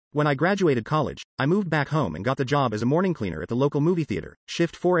When I graduated college, I moved back home and got the job as a morning cleaner at the local movie theater,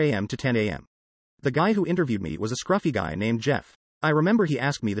 shift 4 a.m. to 10 a.m. The guy who interviewed me was a scruffy guy named Jeff. I remember he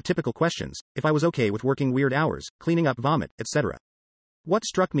asked me the typical questions, if I was okay with working weird hours, cleaning up vomit, etc. What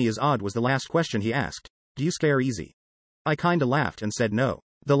struck me as odd was the last question he asked. Do you scare easy? I kinda laughed and said no.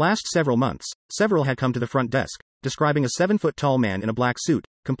 The last several months, several had come to the front desk, describing a 7-foot-tall man in a black suit,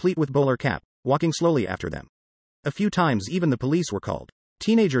 complete with bowler cap, walking slowly after them. A few times even the police were called.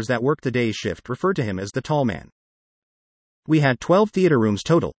 Teenagers that worked the day shift referred to him as the tall man. We had 12 theater rooms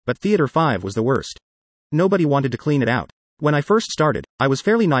total, but Theater 5 was the worst. Nobody wanted to clean it out. When I first started, I was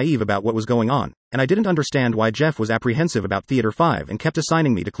fairly naive about what was going on, and I didn't understand why Jeff was apprehensive about Theater 5 and kept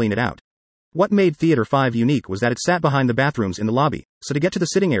assigning me to clean it out. What made Theater 5 unique was that it sat behind the bathrooms in the lobby, so to get to the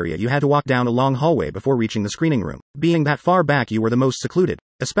sitting area you had to walk down a long hallway before reaching the screening room. Being that far back you were the most secluded,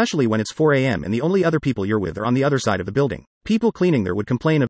 especially when it's 4 a.m. and the only other people you're with are on the other side of the building. People cleaning there would complain